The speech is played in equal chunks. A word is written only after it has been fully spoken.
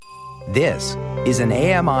This is an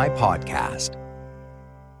AMI podcast.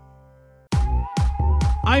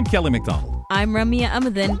 I'm Kelly McDonald. I'm Ramya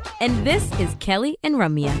Amadin, and this is Kelly and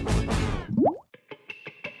Ramya.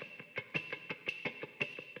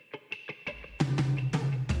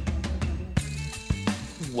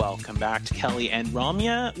 Welcome back to Kelly and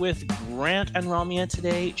Ramya with Grant and Ramya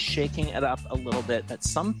today, shaking it up a little bit, but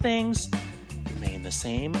some things remain the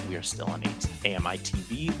same. We are still on AMI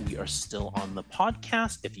TV. We are still on the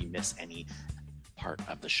podcast. If you miss any part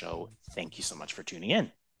of the show, thank you so much for tuning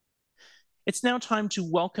in. It's now time to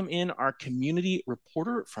welcome in our community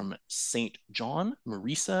reporter from St. John,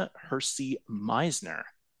 Marisa Hersey-Misner.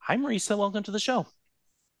 Hi, Marisa. Welcome to the show.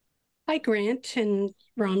 Hi, Grant and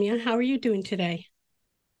Ramya. How are you doing today?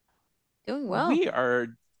 Doing well. We are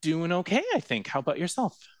doing okay, I think. How about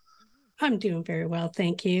yourself? I'm doing very well,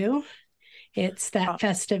 thank you. It's that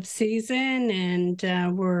festive season,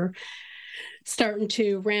 and we're starting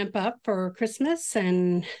to ramp up for Christmas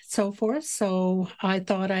and so forth. So I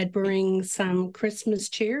thought I'd bring some Christmas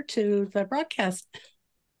cheer to the broadcast.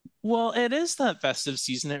 Well, it is that festive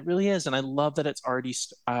season. It really is. And I love that it's already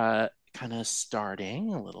kind of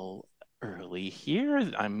starting a little early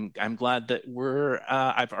here. I'm glad that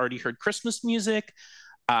I've already heard Christmas music.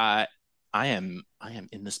 I am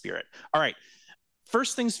in the spirit. All right.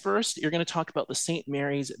 First things first, you're going to talk about the St.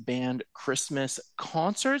 Mary's Band Christmas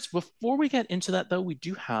concerts. Before we get into that, though, we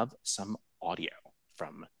do have some audio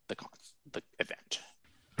from the event.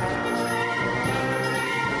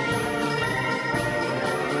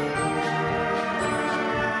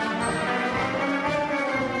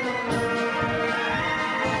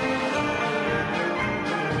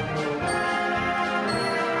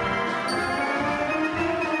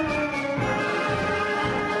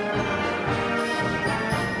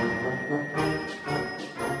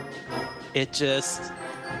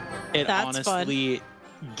 It honestly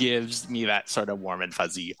gives me that sort of warm and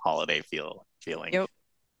fuzzy holiday feeling. Yep.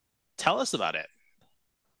 Tell us about it.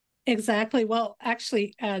 Exactly. Well,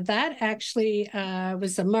 actually, that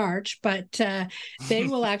was a March, but they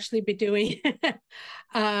will actually be doing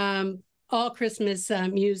all Christmas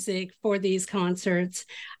music for these concerts.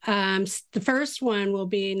 The first one will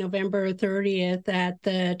be November 30th at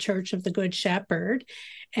the Church of the Good Shepherd.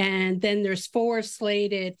 And then there's 4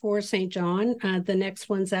 slated for St. John. The next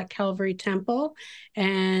one's at Calvary Temple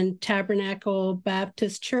and Tabernacle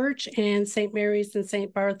Baptist Church, and St. Mary's and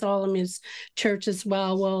St. Bartholomew's Church as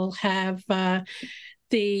well will have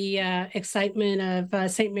the excitement of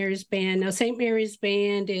St. Mary's Band. Now, St. Mary's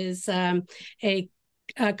Band is a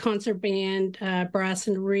concert band, brass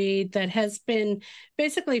and reed, that has been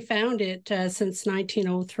basically founded since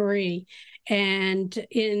 1903. And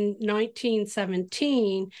in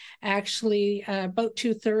 1917, actually, about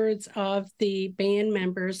 2/3 of the band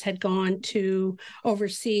members had gone to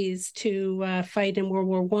overseas to fight in World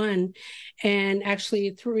War I. And actually,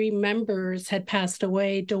 3 members had passed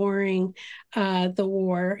away during the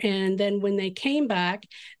war. And then when they came back,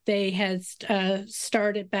 they had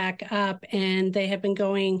started back up, and they have been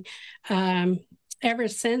going ever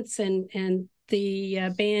since. And the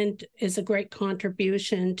band is a great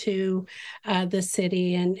contribution to the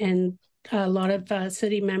city, and a lot of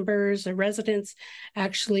city members or residents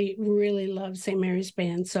actually really love St. Mary's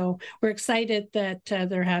Band. So we're excited that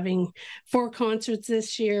they're having 4 concerts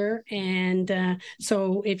this year. And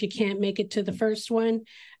so if you can't make it to the first one,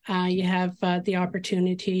 you have the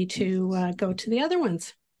opportunity to go to the other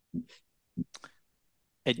ones.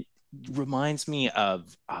 It reminds me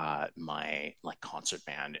of my concert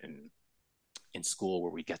band in school,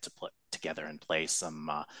 where we get to put together and play some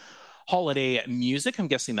holiday music. I'm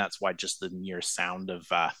guessing that's why just the mere sound of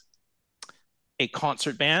a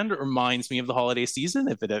concert band reminds me of the holiday season,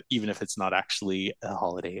 even if it's not actually a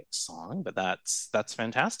holiday song. But that's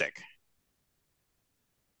fantastic.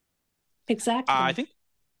 Exactly. I think.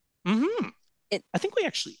 Mm-hmm. I think we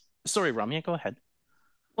actually. Sorry, Ramya, go ahead.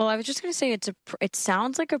 Well, I was just going to say it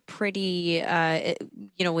sounds like a pretty,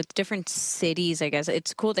 with different cities, I guess.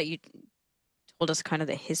 It's cool that you told us kind of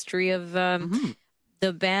the history of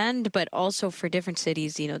the band, but also for different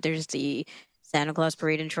cities, there's the Santa Claus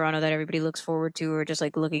parade in Toronto that everybody looks forward to, or just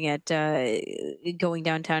like looking at going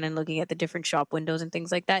downtown and looking at the different shop windows and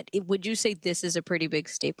things like that. Would you say this is a pretty big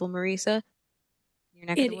staple, Marisa?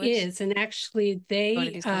 It is, and actually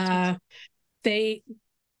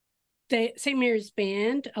St. Mary's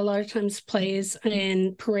Band a lot of times plays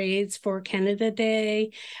in parades for Canada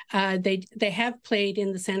Day. They have played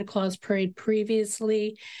in the Santa Claus Parade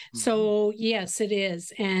previously. Mm-hmm. So yes, it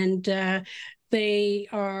is. And they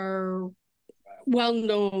are well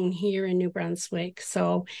known here in New Brunswick.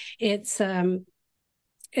 So it's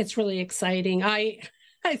really exciting.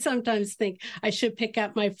 I sometimes think I should pick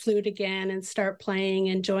up my flute again and start playing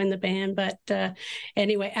and join the band. But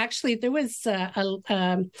anyway, actually, there was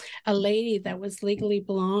a lady that was legally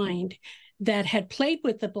blind that had played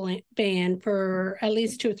with the band for at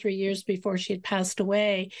least 2 or 3 years before she had passed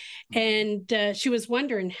away. And she was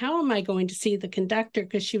wondering, how am I going to see the conductor?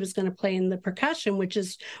 Because she was going to play in the percussion, which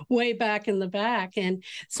is way back in the back. And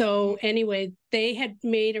so anyway, they had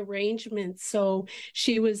made arrangements. So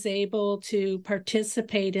she was able to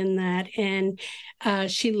participate in that. And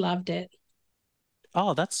she loved it.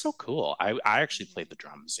 Oh, that's so cool. I actually played the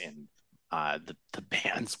drums in the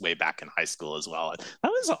bands way back in high school as well. That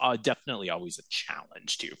was definitely always a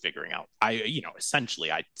challenge too, figuring out.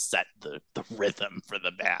 Essentially I set the rhythm for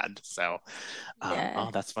the band. So,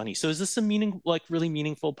 oh, that's funny. So, is this a really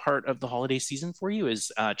meaningful part of the holiday season for you?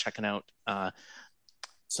 Is checking out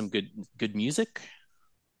some good music?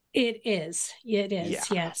 It is. Yeah.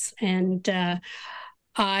 Yes. And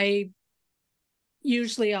I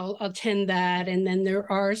usually I'll attend that, and then there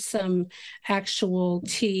are some actual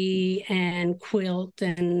tea and quilt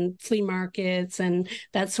and flea markets and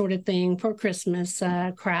that sort of thing for Christmas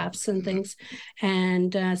crafts and things.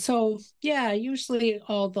 And so yeah, usually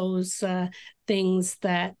all those things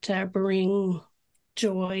that bring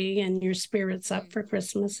joy and your spirits up for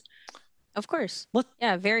Christmas. Of course.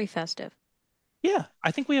 Yeah, very festive. Yeah,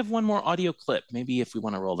 I think we have one more audio clip. Maybe if we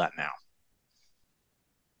want to roll that now.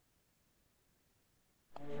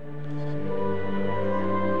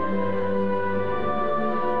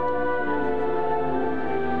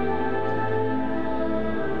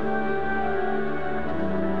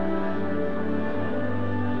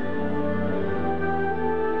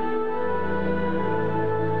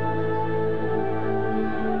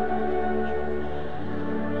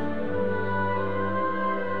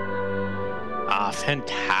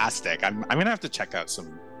 Fantastic. I'm gonna have to check out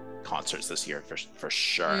some concerts this year for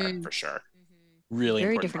sure. Really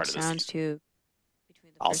very important different part of this sounds too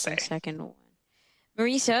between the I'll first and say. second one.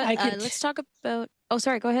 Marisa, let's talk about. Oh,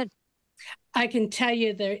 sorry. Go ahead. I can tell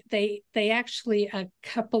you that they actually a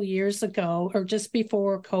couple years ago, or just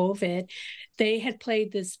before COVID, they had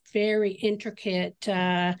played this very intricate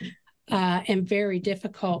and very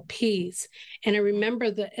difficult piece. And I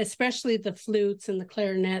remember especially the flutes and the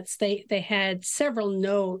clarinets, they had several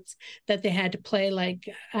notes that they had to play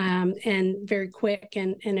and very quick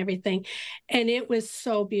and everything. And it was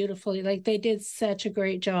so beautifully, they did such a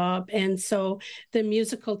great job. And so the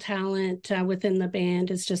musical talent within the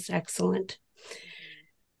band is just excellent.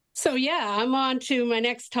 So yeah, I'm on to my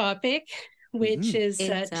next topic, which is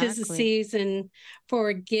 'tis the season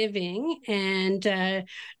for giving, and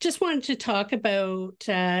just wanted to talk about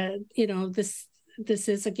this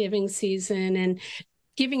is a giving season, and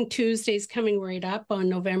Giving Tuesday is coming right up on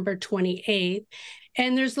November 28th,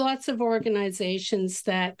 and there's lots of organizations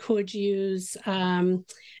that could use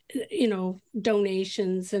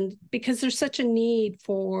donations, and because there's such a need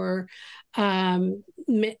for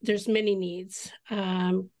there's many needs.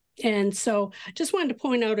 And so just wanted to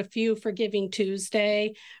point out a few for Giving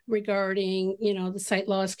Tuesday regarding, the sight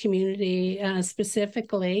loss community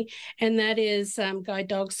specifically. And that is guide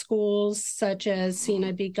dog schools such as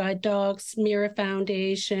CNIB Guide Dogs, Mira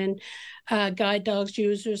Foundation, Guide Dogs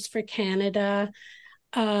Users for Canada,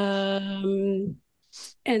 and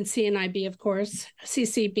CNIB, of course,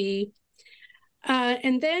 CCB.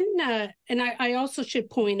 And then I also should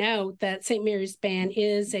point out that St. Mary's Band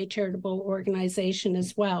is a charitable organization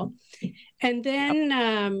as well. And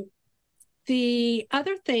then the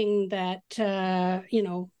other thing that,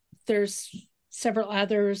 there's several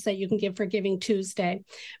others that you can give for Giving Tuesday.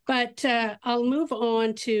 But I'll move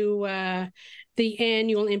on to the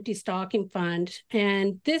annual Empty Stocking Fund.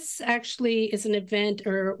 And this actually is an event,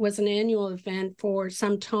 or was an annual event for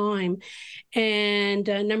some time and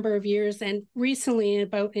a number of years. And recently,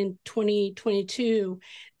 about in 2022,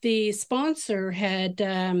 the sponsor had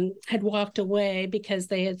walked away because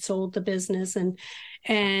they had sold the business, and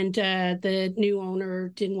the new owner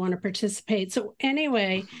didn't want to participate. So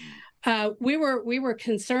anyway, we were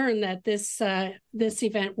concerned that this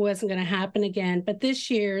event wasn't going to happen again. But this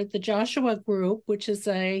year, the Joshua Group, which is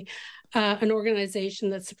an organization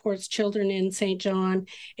that supports children in St. John,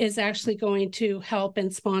 is actually going to help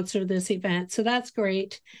and sponsor this event. So that's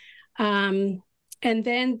great. And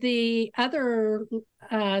then the other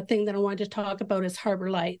thing that I wanted to talk about is Harbor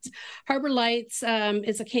Lights. Harbor Lights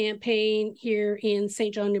is a campaign here in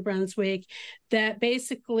St. John, New Brunswick, that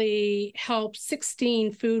basically helps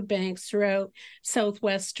 16 food banks throughout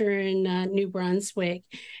southwestern New Brunswick.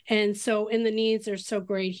 And the needs are so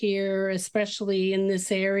great here, especially in this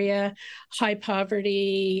area, high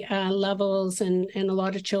poverty levels and a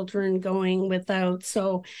lot of children going without.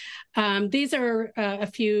 So these are a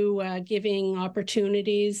few giving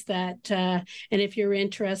opportunities that, and if you're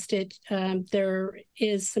interested, there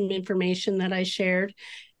is some information that I shared,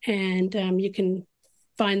 and you can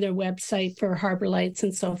find their website for Harbor Lights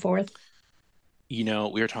and so forth. We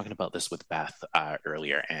were talking about this with Beth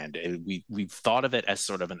earlier, and we've thought of it as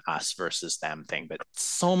sort of an us versus them thing, but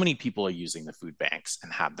so many people are using the food banks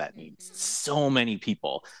and have that need. So many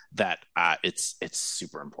people that it's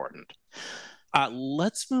super important.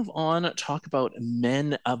 Let's move on, talk about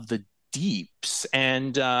Men of the Deeps,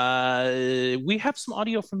 and we have some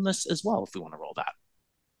audio from this as well if we want to roll that.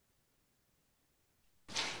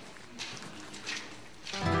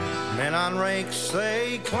 Men on rakes,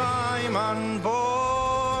 they climb on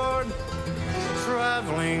board,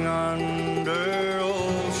 traveling under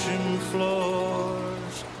ocean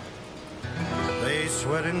floors. They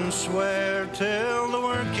sweat and swear till the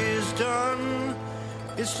work is done.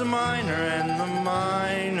 It's the miner and the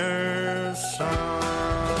miner's son.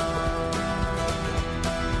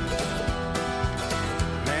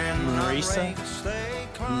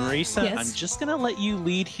 Marisa, yes. I'm just going to let you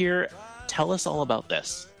lead here. Tell us all about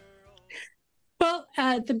this. Well,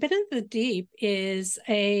 the Men of the Deep is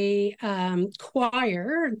a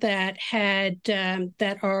choir that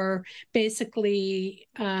that are basically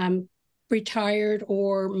retired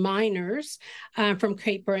or miners from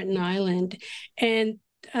Cape Breton Island. And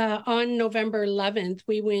on November 11th,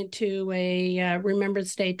 we went to a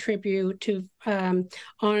Remembrance Day tribute to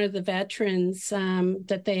honor the veterans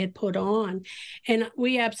that they had put on. And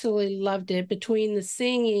we absolutely loved it. Between the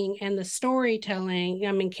singing and the storytelling,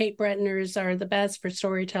 I mean, Cape Bretoners are the best for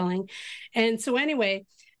storytelling. And so anyway,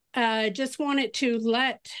 just wanted to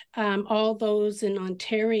let all those in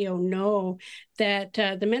Ontario know that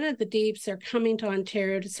the Men of the Deeps are coming to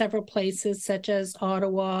Ontario to several places such as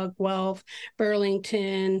Ottawa, Guelph,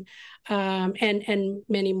 Burlington, and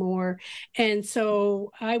many more. And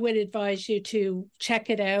so I would advise you to check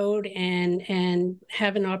it out and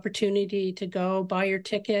have an opportunity to go buy your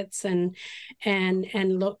tickets and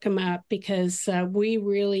look them up, because we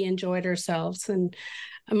really enjoyed ourselves. And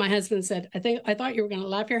my husband said, I thought you were going to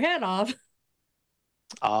laugh your head off.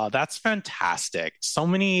 That's fantastic. So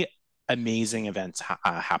many amazing events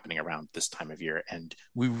happening around this time of year, and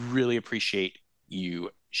we really appreciate you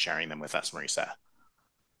sharing them with us, Marisa.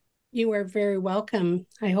 You are very welcome.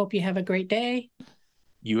 I hope you have a great day.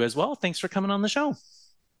 You as well. Thanks for coming on the show.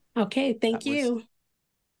 Okay, thank you.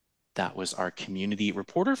 That was our community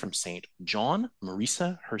reporter from St. John,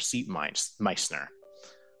 Marisa Hersey-Misner.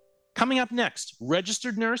 Coming up next,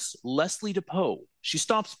 registered nurse Leslie DePoe. She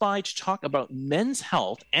stops by to talk about men's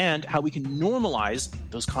health and how we can normalize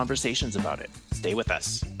those conversations about it. Stay with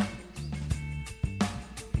us.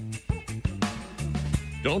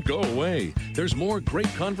 Don't go away. There's more great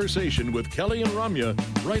conversation with Kelly and Ramya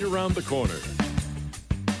right around the corner.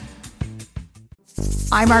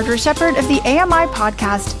 I'm Margaret Shepard of the AMI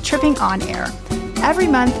podcast, Tripping on Air. Every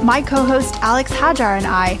month, my co-host Alex Hajar and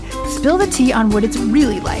I spill the tea on what it's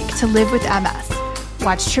really like to live with MS.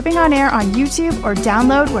 Watch Tripping on Air on YouTube or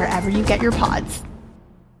download wherever you get your pods.